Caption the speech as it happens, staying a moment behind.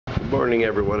Morning,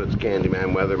 everyone. It's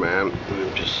Candyman Weatherman.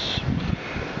 I'm just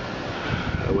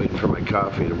waiting for my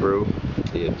coffee to brew.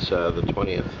 It's the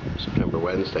 20th, September,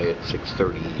 Wednesday at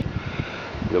 6:30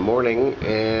 in the morning,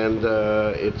 and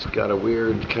it's got a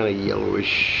weird kind of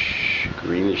yellowish,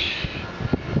 greenish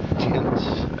tint,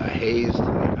 a haze to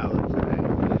the palette today.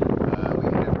 We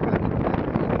never got to even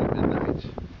at midnight.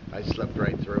 I slept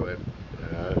right through it,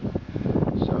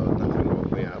 so nothing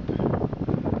woke me up.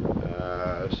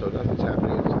 So nothing's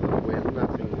happening. It's a little wind.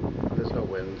 There's no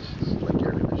winds. It's like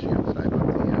air conditioning outside, but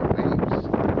the waves,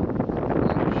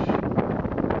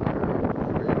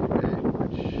 really big,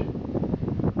 which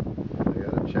I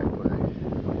gotta check my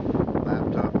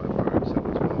laptop. I borrowed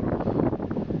someone's model.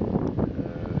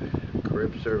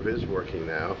 Crib serve is working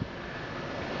now.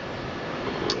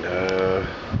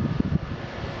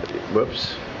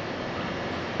 Whoops.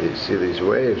 You see, these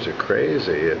waves are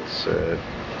crazy. It's at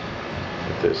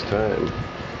this time.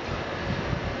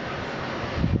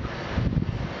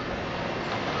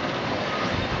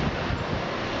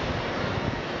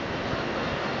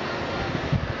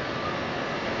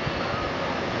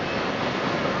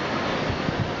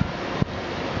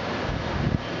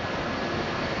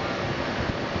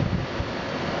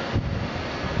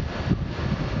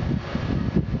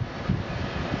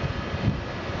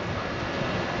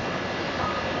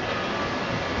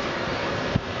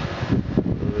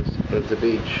 At the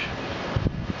beach.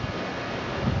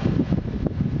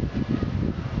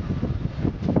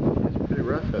 It's pretty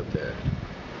rough out there.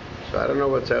 So I don't know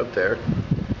what's out there.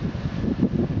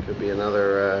 Could be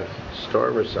another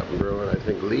storm or something brewing. I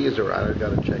think leaves are out. I've got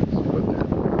to check and see what that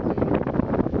is.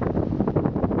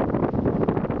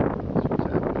 That's what's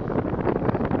happening.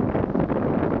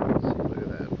 Let's see, look at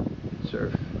that.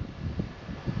 Surf.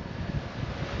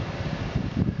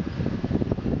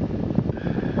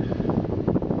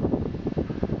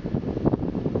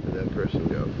 Person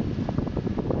go.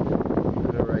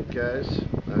 Alright guys,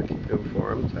 I'll keep you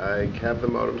informed. I have the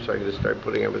modem, so I can just start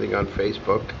putting everything on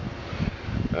Facebook.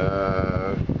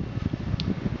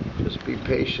 Just be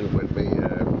patient with me. It'll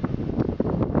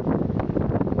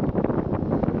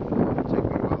take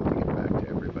me a while to get back to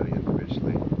everybody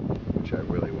individually, which I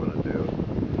really want to do.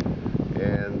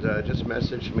 And just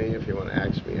message me if you want to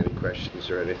ask me any questions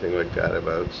or anything like that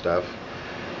about stuff.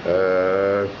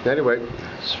 Anyway,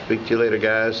 speak to you later,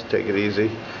 guys. Take it easy.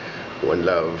 One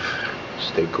love.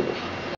 Stay cool.